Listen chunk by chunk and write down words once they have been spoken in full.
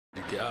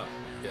get up.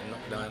 You get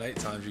knocked down 8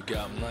 times, you get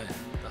up 9.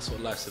 That's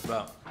what life's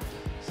about.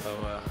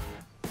 So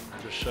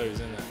it just shows,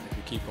 innit? If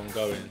you keep on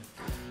going,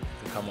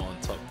 you can come out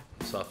on top.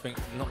 So I think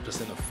not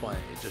just in a fight,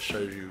 it just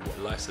shows you what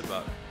life's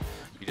about.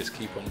 You just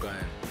keep on going,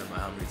 no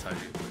matter how many times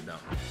you get put down.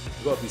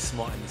 You've got to be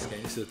smart in this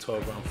game. This is a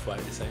 12-round fight.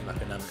 This ain't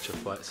like an amateur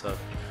fight. So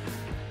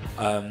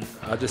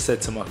I just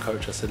said to my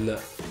coach, I said,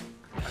 look,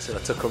 I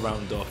took a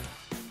round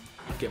off,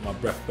 get my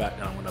breath back,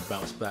 and I'm going to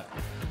bounce back.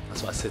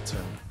 That's what I said to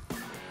him.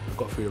 I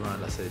got through the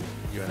round, I said,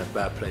 you're in a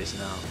bad place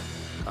now.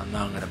 And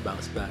now I'm going to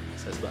bounce back.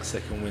 So it's about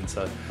second win.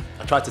 So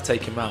I tried to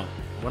take him out.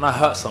 When I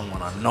hurt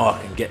someone, I know I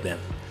can get them.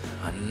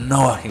 I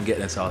know I can get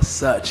them. So I was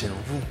searching,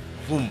 boom,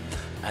 boom,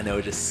 and they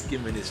were just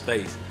skimming his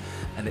face.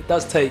 And it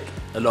does take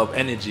a lot of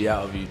energy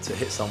out of you to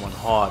hit someone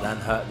hard and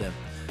hurt them.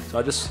 So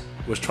I just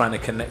was trying to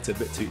connect a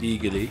bit too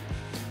eagerly,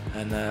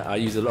 and I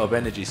used a lot of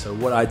energy. So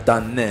what I'd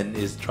done then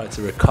is try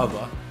to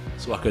recover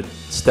so I could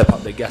step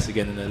up the gas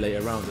again in the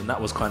later rounds, and that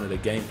was kind of the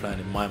game plan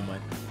in my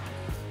mind.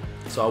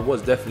 So I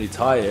was definitely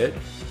tired,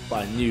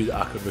 but I knew that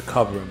I could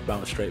recover and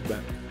bounce straight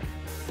back.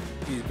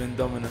 He's been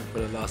dominant for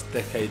the last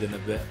decade and a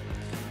bit,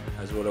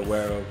 as we're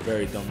aware of,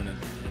 very dominant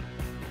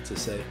to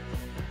say.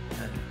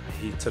 And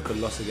he took a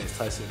loss against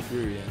Tyson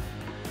Fury, and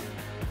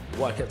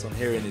what I kept on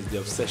hearing is the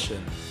obsession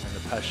and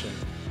the passion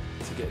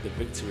to get the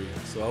victory.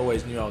 So I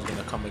always knew I was going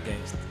to come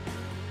against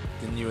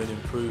the new and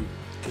improved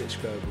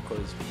Klitschko,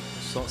 because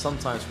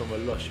sometimes from a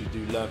loss you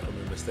do learn from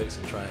your mistakes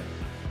and try and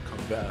come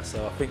better.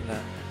 So I think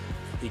that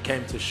he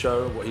came to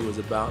show what he was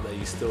about, that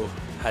he still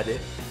had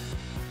it,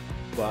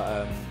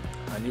 but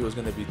I knew it was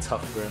going to be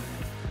tough for him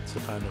to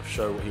kind of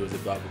show what he was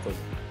about, because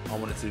I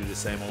wanted to do the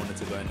same. I wanted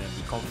to go in there and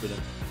be confident.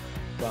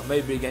 But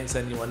maybe against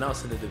anyone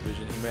else in the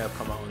division, he may have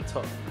come out on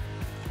top.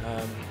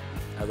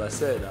 As I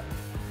said,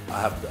 I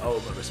have the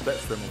ultimate respect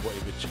for him and what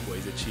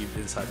he's achieved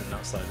inside and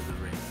outside of the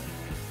ring.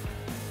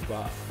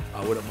 But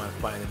I wouldn't mind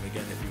fighting him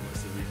again if he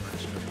wants to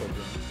rematch, no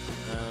problem.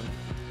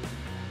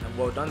 And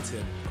well done to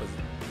him, because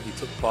he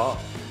took part.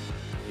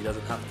 He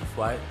doesn't have to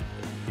fight.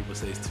 People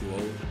say he's too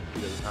old.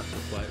 He doesn't have to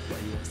fight, but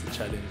he wants to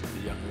challenge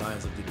the young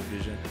lions of the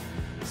division.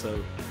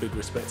 So big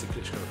respect to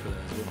Klitschko for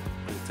that as well,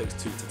 because it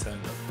takes 2 to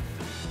tango.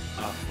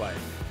 I'll fight.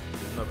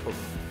 There's no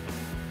problem.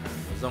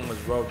 As long as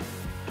Rob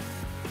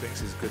thinks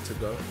he's good to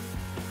go,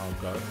 I'll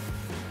go.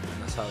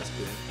 And that's how it's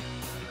been.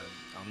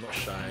 I'm not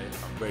shy.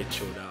 I'm very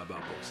chilled out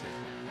about boxing.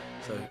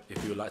 So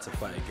if you would like to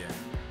fight again,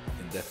 you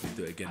can definitely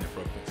do it again if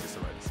Rob thinks it's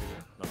the right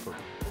decision. No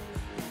problem.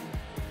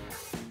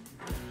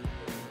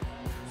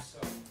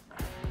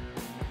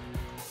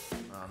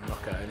 I'll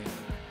knock out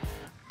anyone.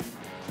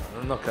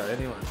 I'll knock out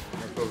anyone.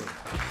 No problem.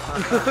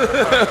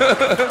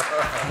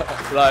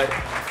 Like,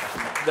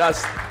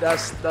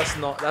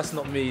 that's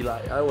not me.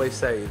 Like I always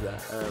say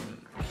that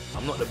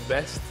I'm not the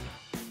best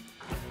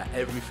at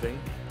everything,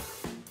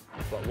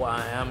 but what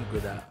I am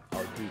good at,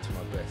 I'll do to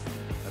my best.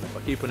 And if I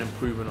keep on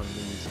improving on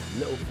these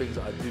little things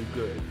that I do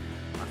good,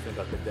 I think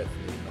I could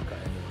definitely knock out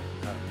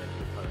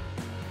anyone.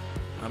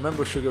 I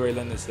remember Sugar Ray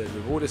Leonard said,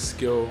 with all the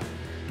skill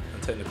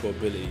and technical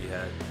ability he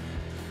had,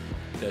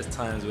 there's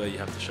times where you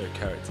have to show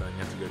character and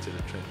you have to go to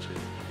the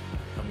trenches.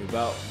 And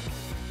without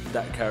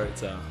that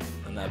character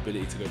and that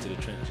ability to go to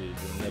the trenches,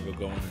 you'll never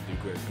go on and do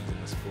great things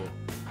in the sport.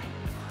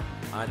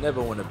 I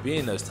never want to be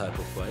in those type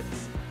of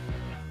fights,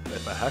 but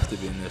if I have to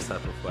be in those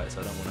type of fights,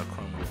 I don't want to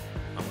crumble.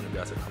 I want to be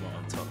able to come out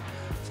on top.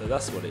 So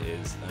that's what it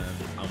is.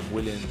 I'm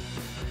willing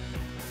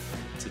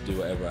to do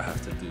whatever I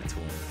have to do to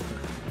win.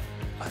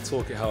 I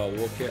talk it how I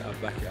walk it, I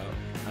back it up.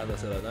 As I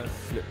said, I don't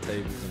flip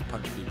tables and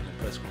punch people in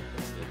press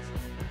conferences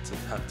to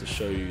have to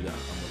show you that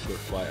I'm a good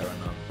fighter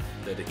and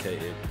I'm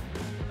dedicated.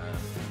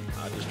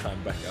 I just try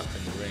and back it up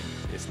in the ring.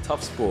 It's a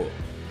tough sport.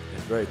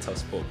 It's a very tough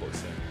sport,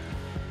 boxing.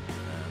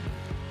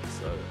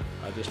 So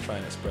I just try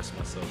and express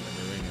myself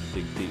in the ring and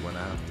dig deep when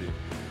I have to.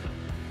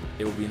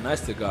 It would be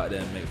nice to go out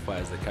there and make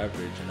fighters like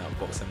average and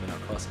outbox them and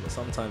outclass them, but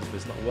sometimes if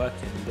it's not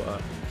working, you've got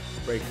to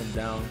break them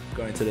down,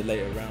 go into the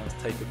later rounds,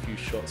 take a few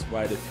shots,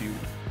 ride a few,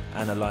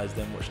 analyse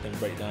them, watch them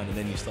break down, and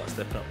then you start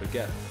stepping up the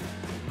gap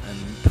and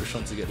push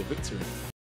on to get the victory.